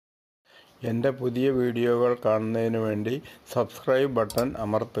എൻ്റെ പുതിയ വീഡിയോകൾ കാണുന്നതിന് വേണ്ടി സബ്സ്ക്രൈബ് ബട്ടൺ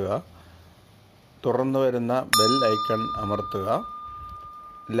അമർത്തുക. തുറന്നു വരുന്ന ബെൽ ഐക്കൺ അമർത്തുക.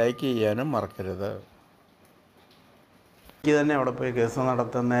 ലൈക്ക് ചെയ്യാനും മറക്കരുത്. എനിക്ക് തന്നെ അവിടെ പോയി കേസ്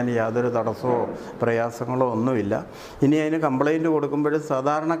നടത്തുന്നതിന് യാതൊരു തടസ്സമോ പ്രയാസങ്ങളോ ഒന്നുമില്ല. ഇനി അതിന് കംപ്ലയിൻറ്റ് കൊടുക്കുമ്പോൾ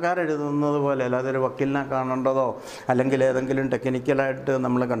സാധാരണക്കാരെഴുതുന്നത് പോലെ അല്ലാതെ ഒരു വക്കീലിനെ കാണേണ്ടതോ അല്ലെങ്കിൽ ഏതെങ്കിലും ടെക്നിക്കലായിട്ട്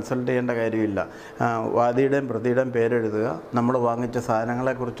നമ്മൾ കൺസൾട്ട് ചെയ്യേണ്ട കാര്യമില്ല. വാദിയുടെയും പ്രതിയുടെയും പേരെഴുതുക, നമ്മൾ വാങ്ങിച്ച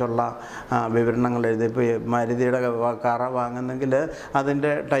സാധനങ്ങളെക്കുറിച്ചുള്ള വിവരണങ്ങൾ എഴുതി. ഇപ്പോൾ മാരുതിയുടെ കാറ വാങ്ങുന്നെങ്കിൽ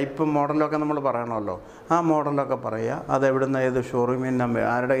അതിൻ്റെ ടൈപ്പും മോഡലൊക്കെ നമ്മൾ പറയണമല്ലോ. ആ മോഡലൊക്കെ പറയുക, അതെവിടുന്ന് ഏത് ഷോറൂമിൽ നിന്ന്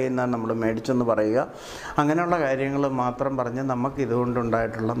ആരുടെ കയ്യിൽ നിന്നാണ് നമ്മൾ മേടിച്ചെന്ന് പറയുക. അങ്ങനെയുള്ള കാര്യങ്ങൾ മാത്രം പറഞ്ഞ് നമുക്ക്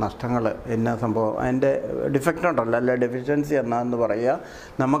ഇതുകൊണ്ടുണ്ടായിട്ടുള്ള നഷ്ടങ്ങൾ എന്ന സംഭവം, അതിൻ്റെ ഡിഫക്റ്റ് ഉണ്ടല്ലോ, അല്ല ഡെഫിഷ്യൻസി എന്നാന്ന് പറയുക.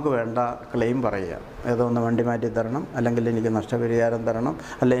 നമുക്ക് വേണ്ട ക്ലെയിം പറയുക. ഏതോ ഒന്ന് വണ്ടി മാറ്റി തരണം, അല്ലെങ്കിൽ എനിക്ക് നഷ്ടപരിഹാരം തരണം,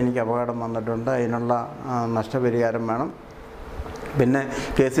 അല്ലെങ്കിൽ എനിക്ക് അപകടം വന്നിട്ടുണ്ട് അതിനുള്ള നഷ്ടപരിഹാരം വേണം, പിന്നെ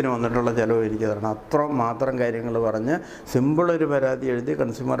കേസിന് വന്നിട്ടുള്ള ചിലവ് എനിക്ക് തരണം. അത്ര മാത്രം കാര്യങ്ങൾ പറഞ്ഞ് സിമ്പിളൊരു പരാതി എഴുതി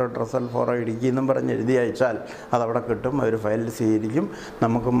കൺസ്യൂമർ റിട്രസൽ ഫോറം ഇടുക്കി എന്നും പറഞ്ഞ് എഴുതി അയച്ചാൽ അതവിടെ കിട്ടും. അവർ ഫയൽ സ്വീകരിക്കും.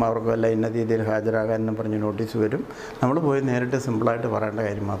 നമുക്കും അവർക്കും എല്ലാം ഇന്ന രീതിയിൽ ഹാജരാകാനെന്നും പറഞ്ഞ് നോട്ടീസ് വരും. നമ്മൾ പോയി നേരിട്ട് സിമ്പിളായിട്ട് പറയേണ്ട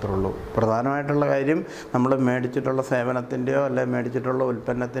കാര്യം മാത്രമേ ഉള്ളൂ. പ്രധാനമായിട്ടുള്ള കാര്യം നമ്മൾ മേടിച്ചിട്ടുള്ള സേവനത്തിൻ്റെയോ അല്ലെങ്കിൽ മേടിച്ചിട്ടുള്ള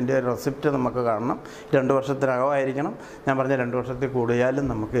ഉൽപ്പന്നത്തിൻ്റെയോ റെസിപ്റ്റ് നമുക്ക് കാണണം. 2 വർഷത്തിനകമായിരിക്കണം. ഞാൻ പറഞ്ഞ 2 വർഷത്തിൽ കൂടിയാലും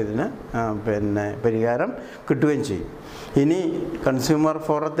നമുക്കിതിന് പരിഹാരം കിട്ടുകയും ചെയ്യും. ഇനി കൺസ്യൂമർ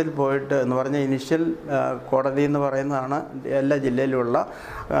ഫോറത്തിൽ പോയിട്ട് എന്ന് പറഞ്ഞാൽ ഇനിഷ്യൽ കോടതി എന്ന് പറയുന്നതാണ് എല്ലാ ജില്ലയിലുമുള്ള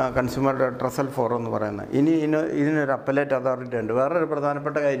കൺസ്യൂമർ റിട്രസൽ ഫോറം എന്ന് പറയുന്നത്. ഇതിനൊരു അപ്പലേറ്റ് അതോറിറ്റി ഉണ്ട്. വേറൊരു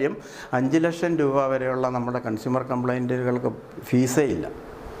പ്രധാനപ്പെട്ട കാര്യം, 5 ലക്ഷം രൂപ വരെയുള്ള നമ്മുടെ കൺസ്യൂമർ കംപ്ലയിൻറ്റുകൾക്ക് ഫീസേ ഇല്ല.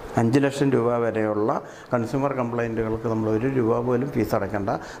 5 ലക്ഷം രൂപ വരെയുള്ള കൺസ്യൂമർ കംപ്ലയിൻറ്റുകൾക്ക് നമ്മൾ 1 രൂപ പോലും ഫീസ്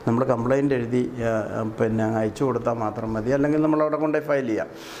അടയ്ക്കേണ്ട. നമ്മൾ കംപ്ലയിൻ്റ് എഴുതി അയച്ചു കൊടുത്താൽ മാത്രം മതി, അല്ലെങ്കിൽ നമ്മളവിടെ കൊണ്ടുപോയി ഫയൽ ചെയ്യാം.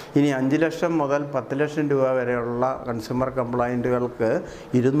 ഇനി 5 ലക്ഷം മുതൽ 10 ലക്ഷം രൂപ വരെയുള്ള കൺസ്യൂമർ കംപ്ലയിൻറ്റുകൾക്ക്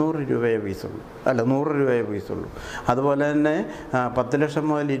 200 രൂപയെ ഫീസുള്ളൂ, അല്ല 100 രൂപയെ ഫീസുള്ളൂ. അതുപോലെ തന്നെ 10 ലക്ഷം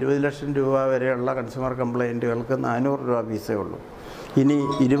മുതൽ 20 ലക്ഷം രൂപ വരെയുള്ള കൺസ്യൂമർ കംപ്ലയിൻറ്റുകൾക്ക് 400 രൂപ ഫീസേ ഉള്ളൂ. ഇനി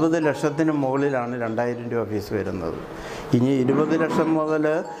 20 ലക്ഷത്തിന് മുകളിലാണ് 2000 രൂപ ഫീസ് വരുന്നത്. ഇനി 20 ലക്ഷം മുതൽ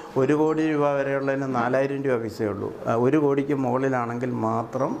 1 കോടി രൂപ വരെയുള്ളതിന് 4000 രൂപ ഫീസേ ഉള്ളൂ. 1 കോടിക്ക് മുകളിലാണെങ്കിൽ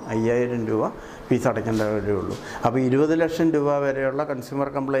മാത്രം 5000 രൂപ ഫീസ് അടയ്ക്കേണ്ട കാര്യമുള്ളൂ. അപ്പോൾ 20 ലക്ഷം രൂപ വരെയുള്ള കൺസ്യൂമർ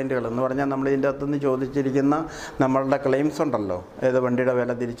കംപ്ലയിൻറ്റുകൾ എന്ന് പറഞ്ഞാൽ നമ്മൾ ഇതിൻ്റെ അകത്തുനിന്ന് ചോദിച്ചിരിക്കുന്ന നമ്മളുടെ ക്ലെയിംസ് ഉണ്ടല്ലോ, ഏത് വണ്ടിയുടെ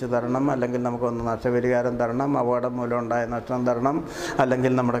വില തിരിച്ചു തരണം, അല്ലെങ്കിൽ നമുക്കൊന്ന് നഷ്ടപരിഹാരം തരണം, അപകടം മൂലം ഉണ്ടായ നഷ്ടം തരണം,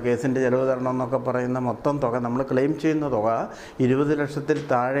 അല്ലെങ്കിൽ നമ്മുടെ കേസിൻ്റെ ചിലവ് തരണം എന്നൊക്കെ പറയുന്ന മൊത്തം തുക, നമ്മൾ ക്ലെയിം ചെയ്യുന്ന തുക 20 ലക്ഷത്തിൽ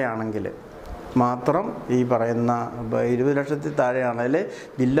താഴെയാണെങ്കിൽ മാത്രം ഈ പറയുന്ന 20 ലക്ഷത്തിൽ താഴെയാണെങ്കിൽ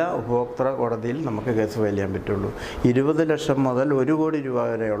ജില്ലാ ഉപഭോക്തൃ കോടതിയിൽ നമുക്ക് കേസ് ഫയൽ ചെയ്യാൻ പറ്റുള്ളൂ. 20 ലക്ഷം മുതൽ 1 കോടി രൂപ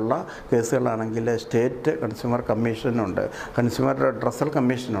വരെയുള്ള കേസുകളാണെങ്കിൽ സ്റ്റേറ്റ് കൺസ്യൂമർ കമ്മീഷനുണ്ട്, കൺസ്യൂമർ റിട്രസൽ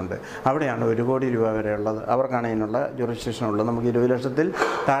കമ്മീഷനുണ്ട്. അവിടെയാണ് 1 കോടി രൂപ വരെയുള്ളത്. അവർക്കാണ് ഇതിനുള്ള ജുറിസ്ഡിക്ഷൻ ഉള്ളത്. നമുക്ക് 20 ലക്ഷത്തിൽ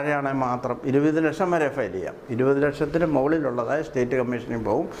താഴെയാണെങ്കിൽ മാത്രം 20 ലക്ഷം വരെ ഫയൽ ചെയ്യാം. 20 ലക്ഷത്തിന് മുകളിലുള്ളതായ സ്റ്റേറ്റ് കമ്മീഷനിൽ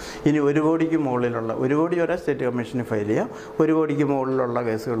പോകും. ഇനി 1 കോടിക്ക് മുകളിലുള്ള 1 കോടി വരെ സ്റ്റേറ്റ് കമ്മീഷനിൽ ഫയൽ ചെയ്യാം. 1 കോടിക്ക് മുകളിലുള്ള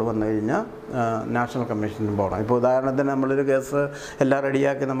കേസുകൾ വന്നു കഴിഞ്ഞാൽ നാഷണൽ കമ്മീഷനിൽ പോകണം. ഇപ്പോൾ ഉദാഹരണത്തിന് നമ്മളൊരു കേസ് എല്ലാം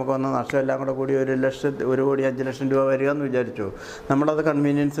റെഡിയാക്കി നമുക്ക് വന്ന നഷ്ടം എല്ലാം കൂടെ കൂടി 1 കോടി 5 ലക്ഷം രൂപ വരിക എന്ന് വിചാരിച്ചു. നമ്മളത്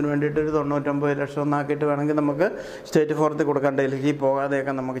കൺവീനിയൻസിന് വേണ്ടിയിട്ട് ഒരു 99 ലക്ഷം ഒന്നാക്കിയിട്ട് വേണമെങ്കിൽ നമുക്ക് സ്റ്റേറ്റ് ഫോറത്തിൽ കൊടുക്കാൻ ഡൽഹി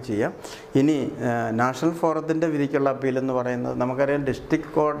പോകാതെയൊക്കെ നമുക്ക് ചെയ്യാം. ഇനി നാഷണൽ ഫോറത്തിൻ്റെ വിധിക്കുള്ള അപ്പീൽ എന്ന് പറയുന്നത് നമുക്കറിയാം,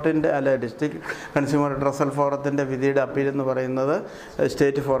 ഡിസ്ട്രിക്ട് കോർട്ടിൻ്റെ ഡിസ്ട്രിക്ട് കൺസ്യൂമർ റിട്രസൽ ഫോറത്തിൻ്റെ വിധിയുടെ അപ്പീൽ എന്ന് പറയുന്നത്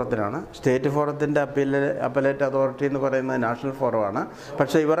സ്റ്റേറ്റ് ഫോറത്തിനാണ്. സ്റ്റേറ്റ് ഫോറത്തിൻ്റെ അപ്പലേറ്റ് അതോറിറ്റി എന്ന് പറയുന്നത് നാഷണൽ ഫോറമാണ്.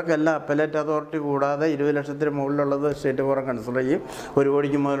 പക്ഷേ ഇവർക്കെല്ലാം അപ്പലേറ്റ് അതോറിറ്റി കൂടാതെ 20 ലക്ഷത്തിന് മുകളിലുള്ളത് സ്റ്റേറ്റ് ഫോറം കൺസിഡർ ചെയ്യും, 1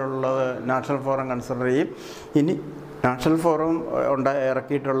 കോടിക്ക് മുതലുള്ളത് നാഷണൽ ഫോറം കൺസിഡർ ചെയ്യും. ഇനി നാഷണൽ ഫോറം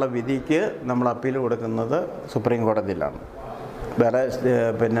ഇറക്കിയിട്ടുള്ള വിധിക്ക് നമ്മൾ അപ്പീൽ കൊടുക്കുന്നത് സുപ്രീം കോടതിയിലാണ്. വേറെ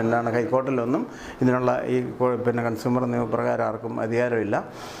എന്താണ് ഹൈക്കോർട്ടിലൊന്നും ഇതിനുള്ള ഈ കൺസ്യൂമർ നിയമപ്രകാരം ആർക്കും അധികാരമില്ല.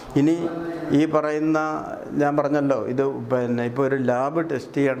 ഇനി ഈ പറയുന്ന ഞാൻ പറഞ്ഞല്ലോ, ഇത് ഇപ്പോൾ ഒരു ലാബ്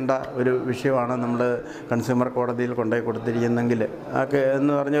ടെസ്റ്റ് ചെയ്യേണ്ട ഒരു വിഷയമാണ് നമ്മൾ കൺസ്യൂമർ കോടതിയിൽ കൊണ്ടുപോയി കൊടുത്തിരിക്കുന്നെങ്കിൽ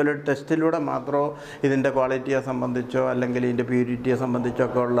എന്ന് പറഞ്ഞ ഒരു ടെസ്റ്റിലൂടെ മാത്രമോ ഇതിൻ്റെ ക്വാളിറ്റിയെ സംബന്ധിച്ചോ അല്ലെങ്കിൽ ഇതിൻ്റെ പ്യൂരിറ്റിയെ സംബന്ധിച്ചോ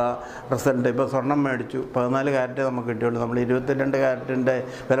ഒക്കെ ഉള്ള റിസൾട്ട്. ഇപ്പോൾ സ്വർണം മേടിച്ചു 14 കാരറ്റ് നമുക്ക് കിട്ടിയുള്ളൂ, നമ്മൾ 22 കാരറ്റിൻ്റെ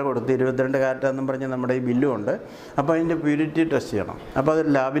വില കൊടുത്ത് 22 കാരറ്റാണെന്നും പറഞ്ഞ് നമ്മുടെ ഈ ബില്ലും ഉണ്ട്. അപ്പോൾ അതിൻ്റെ പ്യൂരിറ്റി ടെസ്റ്റ് ചെയ്യണം. അപ്പോൾ അത്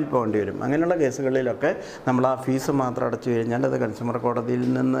ലാബിൽ പോകേണ്ടി വരും. അങ്ങനെയുള്ള കേസുകളിലൊക്കെ നമ്മൾ ആ ഫീസ് മാത്രം അടച്ചു കഴിഞ്ഞാൽ അത് കൺസ്യൂമർ കോടതിയിൽ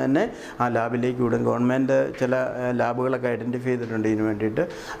നിന്ന് തന്നെ ആ ലാബിലേക്ക് വിടും. ഗവൺമെൻറ് ചില ലാബുകളൊക്കെ ഐഡൻറ്റിഫൈ ചെയ്തിട്ടുണ്ട് ഇതിന് വേണ്ടിയിട്ട്.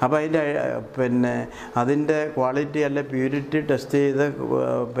 അപ്പോൾ അതിൻ്റെ ക്വാളിറ്റി അല്ലെ പ്യൂരിറ്റി ടെസ്റ്റ് ചെയ്ത്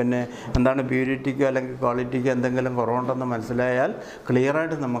എന്താണ് പ്യൂരിറ്റിക്കോ അല്ലെങ്കിൽ ക്വാളിറ്റിക്കോ എന്തെങ്കിലും കുറവുണ്ടെന്ന് മനസ്സിലായാൽ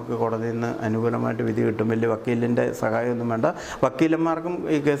ക്ലിയറായിട്ട് നമുക്ക് കോടതിയിൽ നിന്ന് അനുകൂലമായിട്ട് വിധി കിട്ടും. വലിയ വക്കീലിൻ്റെ സഹായമൊന്നും വേണ്ട. വക്കീലന്മാർക്കും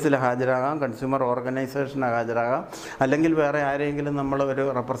ഈ കേസിൽ ഹാജരാകാം, കൺസ്യൂമർ ഓർഗനൈസേഷന് ഹാജരാകാം, അല്ലെങ്കിൽ വേറെ ആരെങ്കിലും നമ്മൾ ഒരു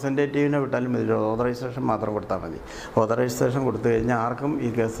റെപ്രസെൻറ്റേറ്റീവിനെ വിട്ടാലും മതി, ഓതറൈസേഷൻ മാത്രം കൊടുത്താൽ മതി. ഓതറൈസേഷൻ കൊടുത്തു കഴിഞ്ഞാൽ ആർക്കും ഈ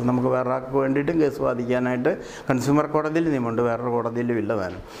കേസ് നമുക്ക് വേറെ ആൾക്ക് വേണ്ടിയിട്ടും കേസ് വാദിക്കാനായിട്ട് കൺസ്യൂമർ കോടതിയിൽ നിയമുണ്ട്, വേറൊരു കോടതിയിലും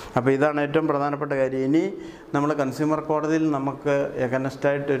ഇല്ലതാനും. അപ്പോൾ ഇതാണ് ഏറ്റവും പ്രധാനപ്പെട്ട കാര്യം. ഇനി നമ്മൾ കൺസ്യൂമർ കോടതിയിൽ നമുക്ക്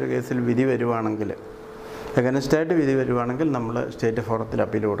എഗനസ്റ്റായിട്ട് ഒരു കേസിൽ വിധി വരുവാണെങ്കിൽ നമ്മൾ സ്റ്റേറ്റ് ഫോറത്തിൽ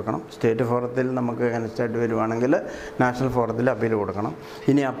അപ്പീൽ കൊടുക്കണം. സ്റ്റേറ്റ് ഫോറത്തിൽ നമുക്ക് എഗനസ്റ്റായിട്ട് വരുവാണെങ്കിൽ നാഷണൽ ഫോറത്തിൽ അപ്പീൽ കൊടുക്കണം.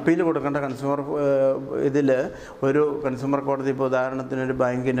 ഇനി അപ്പീൽ കൊടുക്കേണ്ട ഇതിൽ ഒരു കൺസ്യൂമർ കോടതി ഇപ്പോൾ ഉദാഹരണത്തിന് ഒരു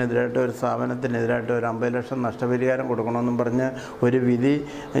ബാങ്കിനെതിരായിട്ട് ഒരു സ്ഥാപനത്തിനെതിരായിട്ട് ഒരു 50 ലക്ഷം നഷ്ടപരിഹാരം കൊടുക്കണമെന്നും പറഞ്ഞ് ഒരു വിധി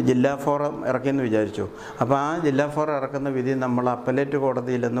ജില്ലാ ഫോറം ഇറക്കിയെന്ന് വിചാരിച്ചു. അപ്പോൾ ആ ജില്ലാ ഫോറം ഇറക്കുന്ന വിധി നമ്മൾ അപ്പലേറ്റ്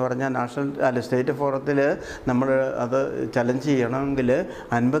കോടതിയിൽ എന്ന് പറഞ്ഞാൽ സ്റ്റേറ്റ് ഫോറത്തിൽ നമ്മൾ അത് ചലഞ്ച് ചെയ്യണമെങ്കിൽ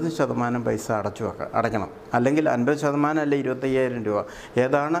 50% പൈസ അടയ്ക്കണം. അല്ലെങ്കിൽ 50% അല്ല 25,000 രൂപ,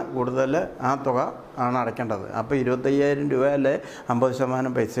 ഏതാണ് കൂടുതൽ ആ തുക ആണ് അടയ്ക്കേണ്ടത്. അപ്പോൾ 25,000 രൂപ അല്ലെ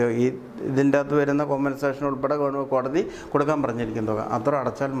 50% പൈസ ഇതിൻ്റെ അകത്ത് വരുന്ന കോമ്പൻസേഷൻ ഉൾപ്പെടെ കോടതി കൊടുക്കാൻ പറഞ്ഞിരിക്കുന്ന തുക അത്ര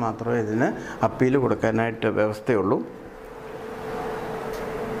അടച്ചാൽ മാത്രമേ ഇതിന് അപ്പീൽ കൊടുക്കാനായിട്ട് വ്യവസ്ഥയുള്ളൂ.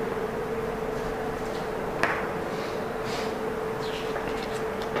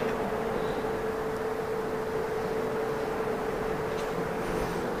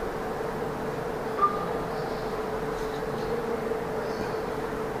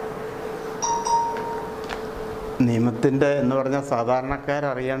 നിയമത്തിൻ്റെ എന്ന് പറഞ്ഞാൽ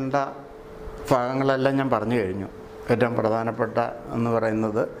സാധാരണക്കാരറിയേണ്ട ഭാഗങ്ങളെല്ലാം ഞാൻ പറഞ്ഞു കഴിഞ്ഞു. ഏറ്റവും പ്രധാനപ്പെട്ട എന്ന്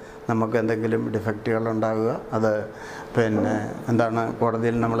പറയുന്നത് നമുക്ക് എന്തെങ്കിലും ഡിഫക്റ്റുകൾ ഉണ്ടാകുക, അത്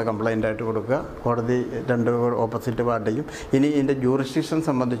കോടതിയിൽ നമ്മൾ കംപ്ലൈൻ്റായിട്ട് കൊടുക്കുക, കോടതി രണ്ട് ഓപ്പോസിറ്റ് പാർട്ടിക്കും. ഇനി ഇതിൻ്റെ ജൂറിസ്ഡിക്ഷൻ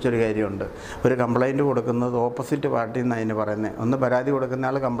സംബന്ധിച്ചൊരു കാര്യമുണ്ട്. ഒരു കംപ്ലൈൻറ്റ് കൊടുക്കുന്നത് ഓപ്പോസിറ്റ് പാർട്ടി എന്ന് അതിന് പറയുന്നത്. ഒന്ന് പരാതി കൊടുക്കുന്ന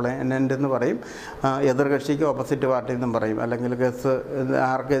ആൾ കംപ്ലൈൻറ്റ് എന്ന് പറയും, എതിർകക്ഷിക്ക് ഓപ്പോസിറ്റ് പാർട്ടി എന്നും പറയും. അല്ലെങ്കിൽ കേസ്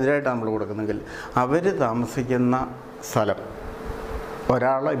ആർക്കെതിരായിട്ടാണ് നമ്മൾ കൊടുക്കുന്നെങ്കിൽ അവർ താമസിക്കുന്ന സ്ഥലം,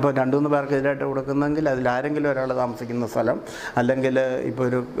 ഒരാൾ ഇപ്പോൾ 2-3 പേർക്കെതിരായിട്ട് കൊടുക്കുന്നെങ്കിൽ അതിലാരെങ്കിലും ഒരാൾ താമസിക്കുന്ന സ്ഥലം, അല്ലെങ്കിൽ ഇപ്പോൾ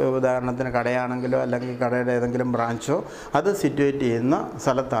ഒരു ഉദാഹരണത്തിന് കടയാണെങ്കിലോ അല്ലെങ്കിൽ കടയുടെ ഏതെങ്കിലും ബ്രാഞ്ചോ അത് സിറ്റുവേറ്റ് ചെയ്യുന്ന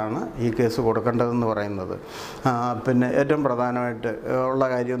സ്ഥലത്താണ് ഈ കേസ് കൊടുക്കേണ്ടതെന്ന് പറയുന്നത്. പിന്നെ ഏറ്റവും പ്രധാനമായിട്ട് ഉള്ള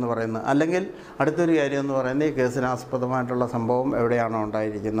കാര്യം എന്ന് പറയുന്നത്, അല്ലെങ്കിൽ അടുത്തൊരു കാര്യം എന്ന് പറയുന്നത് ഈ കേസിന് ആസ്പദമായിട്ടുള്ള സംഭവം എവിടെയാണോ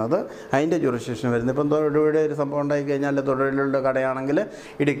ഉണ്ടായിരിക്കുന്നത് അതിൻ്റെ ജുറിസ്ഡിക്ഷൻ വരുന്നത്. ഇപ്പം തൊടുപുഴയുടെ ഒരു സംഭവം ഉണ്ടായിക്കഴിഞ്ഞാൽ തൊടുപുഴയിലുള്ള കടയാണെങ്കിൽ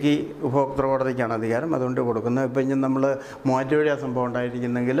ഇടുക്കി ഉപഭോക്തൃ കോടതിക്കാണ് അധികാരം, അതുകൊണ്ട് കൊടുക്കുന്നത്. ഇപ്പം ഇനി നമ്മൾ മൂവാറ്റുപുഴ ആ സംഭവം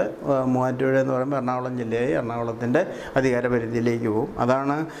ഉണ്ടായിരിക്കുന്നെങ്കിൽ മൂവാറ്റുപുഴ എന്ന് പറയുമ്പോൾ എറണാകുളം ജില്ലയായി എറണാകുളത്തിൻ്റെ അധികാര പരിധിയിലേക്ക് പോകും.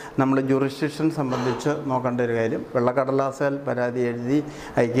 അതാണ് നമ്മൾ ജുറിസ്ഡിക്ഷൻ സംബന്ധിച്ച് നോക്കേണ്ട ഒരു കാര്യം. വെള്ളക്കടലാസിൽ പരാതി എഴുതി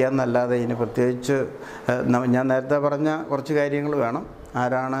അയക്കുക എന്നല്ലാതെ ഇതിന് പ്രത്യേകിച്ച് ഞാൻ നേരത്തെ പറഞ്ഞ കുറച്ച് കാര്യങ്ങൾ വേണം.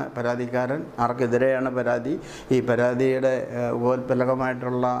 ആരാണ് പരാതിക്കാരൻ, ആർക്കെതിരെയാണ് പരാതി, ഈ പരാതിയുടെ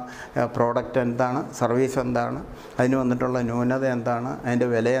ഉപോത്പലകമായിട്ടുള്ള പ്രോഡക്റ്റ് എന്താണ്, സർവീസ് എന്താണ്, അതിന് വന്നിട്ടുള്ള ന്യൂനത എന്താണ്, അതിൻ്റെ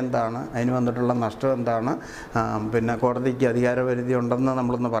വില എന്താണ്, അതിന് വന്നിട്ടുള്ള നഷ്ടം എന്താണ്, പിന്നെ കോടതിക്ക് അധികാരപരിധി ഉണ്ടെന്ന്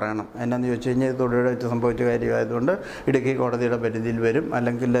നമ്മളൊന്ന് പറയണം. എന്നാന്ന് ചോദിച്ചു കഴിഞ്ഞാൽ തൊടുപുഴ വെച്ച് സംഭവിച്ച കാര്യമായതുകൊണ്ട് ഇടുക്കി കോടതിയുടെ പരിധിയിൽ വരും,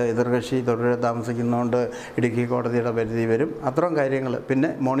 അല്ലെങ്കിൽ എതിർകക്ഷി തൊടുപുഴ താമസിക്കുന്നതുകൊണ്ട് ഇടുക്കി കോടതിയുടെ പരിധി വരും. അത്തരം കാര്യങ്ങൾ.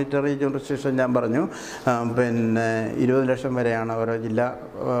 പിന്നെ മോണിറ്ററി ജുറിസ്ഡിക്ഷൻ ഞാൻ പറഞ്ഞു, പിന്നെ 20 ലക്ഷം വരെയാണ് ഓരോ ജില്ല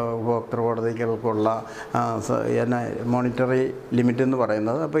ഉപഭോക്തൃ കോടതികൾക്കുള്ള മോണിറ്ററി ലിമിറ്റ് എന്ന്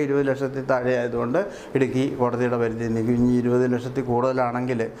പറയുന്നത്. അപ്പോൾ 20 ലക്ഷത്തിൽ താഴെ ആയതുകൊണ്ട് ഇടുക്കി കോടതിയുടെ പരിധി നിൽക്കും. ഇനി 20 ലക്ഷത്തിൽ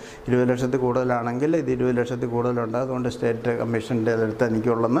കൂടുതലാണെങ്കിൽ ഇത് 20 ലക്ഷത്തിൽ കൂടുതലുണ്ട്, അതുകൊണ്ട് സ്റ്റേറ്റ് കമ്മീഷൻ്റെ അടുത്ത്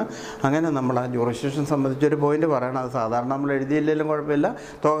എനിക്കുള്ളെന്ന്. അങ്ങനെ നമ്മൾ ആ ജുറിസ്ഡിക്ഷൻ സംബന്ധിച്ചൊരു പോയിന്റ് പറയണം. അത് സാധാരണ നമ്മൾ എഴുതിയില്ലെങ്കിലും കുഴപ്പമില്ല,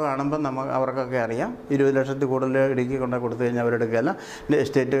 തുക കാണുമ്പോൾ അവർക്കൊക്കെ അറിയാം. 20 ലക്ഷത്തിൽ കൂടുതൽ ഇടുക്കി കൊടുത്തു കഴിഞ്ഞാൽ അവരെടുക്കുകയല്ല,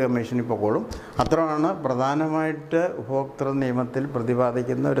 സ്റ്റേറ്റ് കമ്മീഷനിൽ പൊക്കോളും. അത്രയാണ് പ്രധാനമായിട്ട് ഉപഭോക്തൃ നിയമത്തിൽ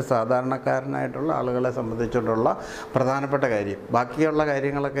പ്രതിപാദിക്കുന്ന ഒരു സാധാരണക്കാരനായിട്ടുള്ള ആളുകളെ സംബന്ധിച്ചിട്ടുള്ള പ്രധാനപ്പെട്ട കാര്യം. ബാക്കിയുള്ള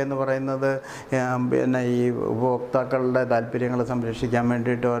കാര്യങ്ങളൊക്കെ എന്ന് പറയുന്നത് പിന്നെ ഈ ഉപഭോക്താക്കളുടെ താല്പര്യങ്ങൾ സംരക്ഷിക്കാൻ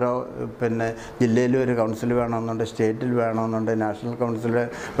വേണ്ടിയിട്ട് ഓരോ ജില്ലയിലും ഒരു കൗൺസിൽ വേണമെന്നുണ്ട്, സ്റ്റേറ്റിൽ വേണമെന്നുണ്ട്, നാഷണൽ കൗൺസിൽ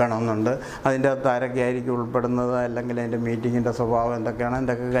വേണമെന്നുണ്ട്. അതിൻ്റെ അകത്ത് ആരൊക്കെ ആയിരിക്കും ഉൾപ്പെടുന്നത്, അല്ലെങ്കിൽ അതിൻ്റെ മീറ്റിങ്ങിൻ്റെ സ്വഭാവം എന്തൊക്കെയാണ്,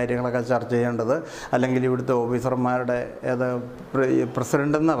 എന്തൊക്കെ കാര്യങ്ങളൊക്കെ ചർച്ച ചെയ്യേണ്ടത്, അല്ലെങ്കിൽ ഇവിടുത്തെ ഓഫീസർമാരുടെ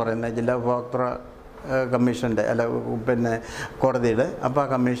പ്രസിഡൻ്റ് എന്നാണ് പറയുന്നത് ജില്ലാ ഉപഭോക്തൃ കമ്മീഷൻ്റെ കോടതിയുടെ. അപ്പോൾ ആ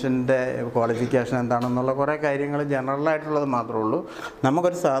കമ്മീഷൻ്റെ ക്വാളിഫിക്കേഷൻ എന്താണെന്നുള്ള കുറേ കാര്യങ്ങൾ ജനറലായിട്ടുള്ളത് മാത്രമേ ഉള്ളൂ.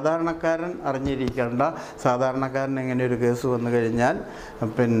 നമുക്കൊരു സാധാരണക്കാരൻ അറിഞ്ഞിരിക്കേണ്ട, സാധാരണക്കാരൻ എങ്ങനെ ഒരു കേസ് വന്നു കഴിഞ്ഞാൽ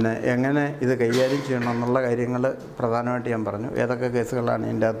എങ്ങനെ ഇത് കൈകാര്യം ചെയ്യണം എന്നുള്ള കാര്യങ്ങൾ പ്രധാനമായിട്ട് ഞാൻ പറഞ്ഞു. ഏതൊക്കെ കേസുകളാണ്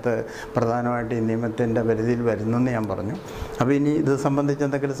ഇതിൻ്റെ അകത്ത് പ്രധാനമായിട്ട് ഈ നിയമത്തിൻ്റെ പരിധിയിൽ വരുന്നതെന്ന് ഞാൻ പറഞ്ഞു. അപ്പോൾ ഇനി ഇത് സംബന്ധിച്ച്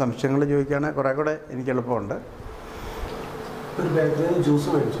എന്തെങ്കിലും സംശയങ്ങൾ ചോദിക്കുകയാണെങ്കിൽ കുറേ കൂടെ എനിക്ക് എളുപ്പമുണ്ട്. ഒരു ബേക്കറിയിൽ നിന്ന് ജ്യൂസ്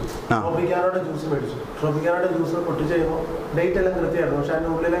മേടിച്ചു, ട്രോപ്പിക്കാനോടെ ജ്യൂസ് മേടിച്ചു. ട്രോപ്പിക്കാനോടെ ജ്യൂസ് പൊട്ടിച്ച് കഴിയുമ്പോൾ ഡേറ്റ് എല്ലാം കൃത്യമായിരുന്നു, പക്ഷെ അതിൻ്റെ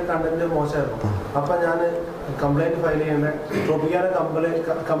ഉള്ളിലെ കണ്ടന്റ് മോശമായിരുന്നു. അപ്പം ഞാൻ കംപ്ലൈൻറ്റ് ഫയൽ ചെയ്യുന്നത് ട്രോപ്പിക്കാനോ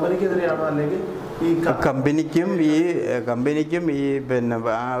കമ്പനിക്കെതിരെയാണോ അല്ലെങ്കിൽ ഈ കമ്പനിക്കും ഈ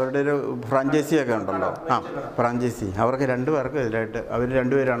അവരുടെ ഒരു ഫ്രാഞ്ചൈസിയൊക്കെ ഉണ്ടല്ലോ, ഫ്രാഞ്ചൈസി അവർക്ക് 2 പേർക്കും എതിരായിട്ട് അവർ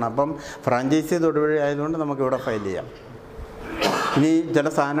 2 പേരാണ്. അപ്പം ഫ്രാഞ്ചൈസി തൊടുപുഴ ആയതുകൊണ്ട് നമുക്കിവിടെ ഫയൽ ചെയ്യാം. ഇനി ചില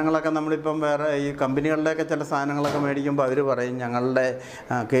സാധനങ്ങളൊക്കെ നമ്മളിപ്പം വേറെ ഈ കമ്പനികളുടെയൊക്കെ ചില സാധനങ്ങളൊക്കെ മേടിക്കുമ്പോൾ അവർ പറയും ഞങ്ങളുടെ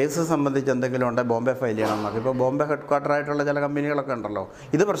കേസ് സംബന്ധിച്ച് എന്തെങ്കിലും ഉണ്ടെങ്കിൽ ബോംബെ ഫയൽ ചെയ്യണം എന്നൊക്കെ. ഇപ്പോൾ ബോംബെ ഹെഡ് ക്വാർട്ടറായിട്ടുള്ള ചില കമ്പനികളൊക്കെ ഉണ്ടല്ലോ,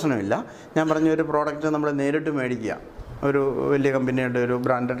 ഇത് പ്രശ്നമില്ല. ഞാൻ പറഞ്ഞ ഒരു പ്രോഡക്റ്റ് നമ്മൾ നേരിട്ട് മേടിക്കുക, ഒരു വലിയ കമ്പനിയുടെ ഒരു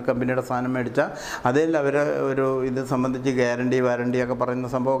ബ്രാൻഡഡ് കമ്പനിയുടെ സാധനം മേടിച്ചാൽ അതിൽ അവർ ഒരു ഇത് സംബന്ധിച്ച് ഗ്യാരണ്ടി വാരണ്ടി ഒക്കെ പറയുന്ന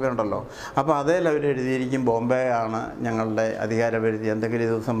സംഭവമൊക്കെ ഉണ്ടല്ലോ. അപ്പോൾ അതിൽ അവർ എഴുതിയിരിക്കും ബോംബെ ആണ് ഞങ്ങളുടെ അധികാരപരിധി, എന്തെങ്കിലും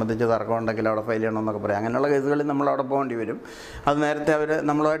ഇത് സംബന്ധിച്ച് തർക്കം ഉണ്ടെങ്കിൽ അവിടെ ഫയൽ ചെയ്യണമെന്നൊക്കെ പറയും. അങ്ങനെയുള്ള കേസുകളിൽ നമ്മൾ അവിടെ പോകേണ്ടി വരും. അത് നേരത്തെ അവർ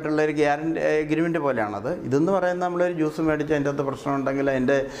നമ്മളുമായിട്ടുള്ളൊരു എഗ്രിമെൻറ്റ് പോലെയാണത്. ഇതെന്ന് പറയുന്നത് നമ്മളൊരു ജ്യൂസ് മേടിച്ച് അതിൻ്റെ അകത്ത് പ്രശ്നം ഉണ്ടെങ്കിൽ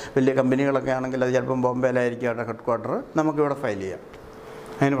അതിൻ്റെ വലിയ കമ്പനികളൊക്കെ ആണെങ്കിൽ അത് ചിലപ്പം ബോംബെയിലായിരിക്കും അവരുടെ ഹെഡ് ക്വാർട്ടർ, നമുക്കിവിടെ ഫയൽ ചെയ്യാം,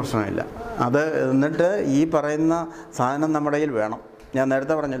 അതിന് പ്രശ്നമില്ല. അത് എന്നിട്ട് ഈ പറയുന്ന സാധനം നമ്മുടെ കയ്യിൽ വേണം. ഞാൻ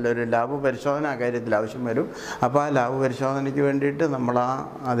നേരത്തെ പറഞ്ഞല്ലോ ഒരു ലാബ് പരിശോധന ആ കാര്യത്തിൽ ആവശ്യം വരും. അപ്പോൾ ആ ലാബ് പരിശോധനയ്ക്ക് വേണ്ടിയിട്ട് നമ്മൾ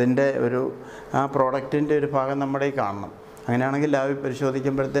അതിൻ്റെ ആ പ്രോഡക്റ്റിൻ്റെ ഒരു ഭാഗം നമ്മുടെ കയ്യിൽ കാണണം. അങ്ങനെയാണെങ്കിൽ ലാബിൽ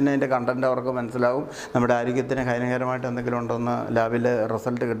പരിശോധിക്കുമ്പോഴത്തേന് അതിൻ്റെ കണ്ടൻറ്റ് അവർക്ക് മനസ്സിലാവും. നമ്മുടെ ആരോഗ്യത്തിന് ഹാനികരമായിട്ട് എന്തെങ്കിലും ഉണ്ടോയെന്ന് ലാബിൽ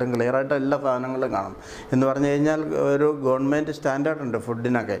റിസൾട്ട് കിട്ടും. ക്ലിയറായിട്ട് എല്ലാ സാധനങ്ങളും കാണും. എന്ന് പറഞ്ഞു കഴിഞ്ഞാൽ ഒരു ഗവൺമെൻറ് സ്റ്റാൻഡേർഡ് ഉണ്ട്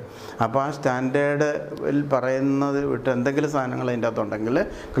ഫുഡിനൊക്കെ. അപ്പോൾ ആ സ്റ്റാൻഡേർഡിൽ പറയുന്നത് വിട്ട് എന്തെങ്കിലും സാധനങ്ങൾ അതിൻ്റെ അകത്തുണ്ടെങ്കിൽ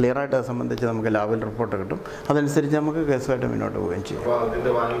ക്ലിയറായിട്ട് അത് സംബന്ധിച്ച് നമുക്ക് ലാബിൽ റിപ്പോർട്ട് കിട്ടും. അതനുസരിച്ച് നമുക്ക് കേസുമായിട്ട് മുന്നോട്ട് പോവുകയും ചെയ്യും.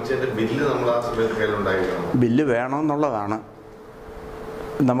 ബില്ല് വേണമെന്നുള്ളതാണ്.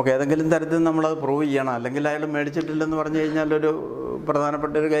 നമുക്ക് ഏതെങ്കിലും തരത്തിൽ നമ്മളത് പ്രൂവ് ചെയ്യണം. അല്ലെങ്കിൽ അയാൾ മേടിച്ചിട്ടില്ലെന്ന് പറഞ്ഞു കഴിഞ്ഞാൽ ഒരു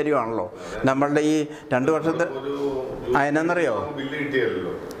പ്രധാനപ്പെട്ട ഒരു കാര്യമാണല്ലോ. നമ്മളുടെ ഈ 2 വർഷത്തെ അതിനെന്നറിയോ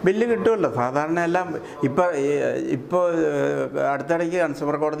ബില്ല് കിട്ടുമല്ലോ സാധാരണ എല്ലാം. ഇപ്പോൾ അടുത്തിടയ്ക്ക്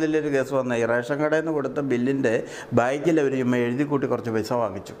കൺസ്യൂമർ കോടതിയിലൊരു കേസ് വന്ന ഈ റേഷൻ കടയിൽ നിന്ന് കൊടുത്ത ബില്ലിൻ്റെ ബാക്കിൽ അവർ എഴുതി കൂട്ടി കുറച്ച് പൈസ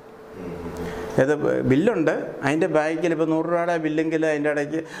വാങ്ങിച്ചു. ഇത് ബില്ലുണ്ട്, അതിൻ്റെ ബാക്കിൽ ഇപ്പോൾ 100 രൂപയുടെ ബില്ലെങ്കിൽ അതിൻ്റെ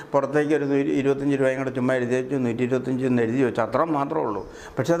ഇടയ്ക്ക് പുറത്തേക്ക് ഒരു 25 രൂപയും കൂടെ ചുമ്മാ എഴുതി വെച്ചു, 125 എന്ന് എഴുതി വെച്ചു, അത്ര മാത്രമേ ഉള്ളൂ.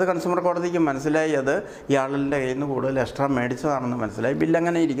 പക്ഷേ അത് കൺസ്യൂമർ കോടതിക്ക് മനസ്സിലായി അത് ഇയാളുടെ കയ്യിൽ നിന്ന് കൂടുതൽ എക്സ്ട്രാ മേടിച്ചതാണെന്ന് മനസ്സിലായി.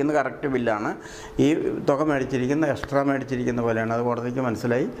 ബില്ലങ്ങനെ ഇരിക്കുന്നത് കറക്റ്റ് ബില്ലാണ്, ഈ തുക മേടിച്ചിരിക്കുന്ന എക്സ്ട്രാ മേടിച്ചിരിക്കുന്ന പോലെയാണ്. അത് കോടതിക്ക്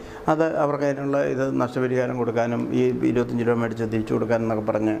മനസ്സിലായി. അത് അവർക്ക് അതിനുള്ള ഇത് നഷ്ടപരിഹാരം കൊടുക്കാനും ഈ 25 രൂപ മേടിച്ച് തിരിച്ചു കൊടുക്കാനും എന്നൊക്കെ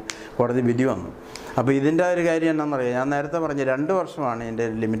പറഞ്ഞ് കോടതി വിധി വന്നു. അപ്പോൾ ഇതിൻ്റെ ഒരു കാര്യം എന്നാണെന്നറിയാം, ഞാൻ നേരത്തെ പറഞ്ഞ് 2 വർഷമാണ് ഇതിൻ്റെ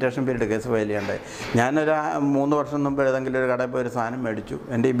ലിമിറ്റേഷൻ പീരീഡ് കേസ് ഫയൽ ചെയ്യേണ്ടത്. ഞാനൊരു 3 വർഷം മുമ്പ് ഏതെങ്കിലും ഒരു കടയിൽ പോയി ഒരു സാധനം മേടിച്ചു,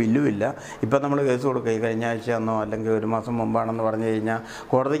 എൻ്റെ ഈ ബില്ലും ഇല്ല. ഇപ്പം നമ്മൾ കേസ് കൊടുക്കുക കഴിഞ്ഞ ആഴ്ചയാണെന്നോ അല്ലെങ്കിൽ 1 മാസം മുമ്പാണെന്ന് പറഞ്ഞു കഴിഞ്ഞാൽ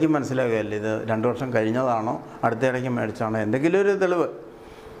കോടതിക്ക് മനസ്സിലാകുകയല്ലേ ഇത് 2 വർഷം കഴിഞ്ഞതാണോ അടുത്തിടയ്ക്ക് മേടിച്ചാണോ, എന്തെങ്കിലും ഒരു തെളിവ്.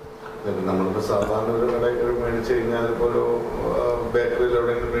 നമ്മളിപ്പോൾ സാധാരണ ഒരു കടയിൽ മേടിച്ച് കഴിഞ്ഞാൽ ഇപ്പോൾ ഒരു ബേക്കറിയിൽ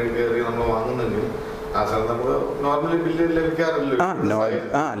എവിടെയെങ്കിലും കയറി നമ്മൾ വാങ്ങുന്നെങ്കിൽ ആ സാധനം നമുക്ക് നോർമലി ബില്ല് ലഭിക്കാറില്ലല്ലോ.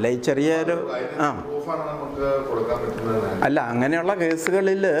 ചെറിയൊരു അല്ല, അങ്ങനെയുള്ള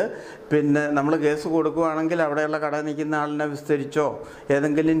കേസുകളിൽ പിന്നെ നമ്മൾ കേസ് കൊടുക്കുകയാണെങ്കിൽ അവിടെയുള്ള കട നിൽക്കുന്ന ആളിനെ വിസ്തരിച്ചോ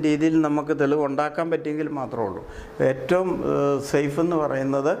ഏതെങ്കിലും രീതിയിൽ നമുക്ക് തെളിവ് ഉണ്ടാക്കാൻ പറ്റിയെങ്കിൽ മാത്രമേ ഉള്ളൂ. ഏറ്റവും സേഫ് എന്ന്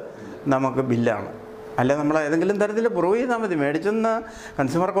പറയുന്നത് നമുക്ക് ബില്ലാണ്. അല്ല, നമ്മൾ ഏതെങ്കിലും തരത്തിൽ പ്രൂവ് ചെയ്താൽ മതി. മേടിച്ചെന്ന്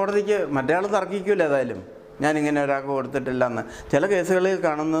കൺസ്യൂമർ കോടതിക്ക് മറ്റേ ആൾ തർക്കിക്കില്ല ഏതായാലും ഞാനിങ്ങനെ ഒരാൾക്ക് കൊടുത്തിട്ടില്ല എന്ന്. ചില കേസുകളിൽ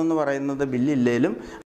കാണുന്നതെന്ന് പറയുന്നത് ബില്ലില്ലേലും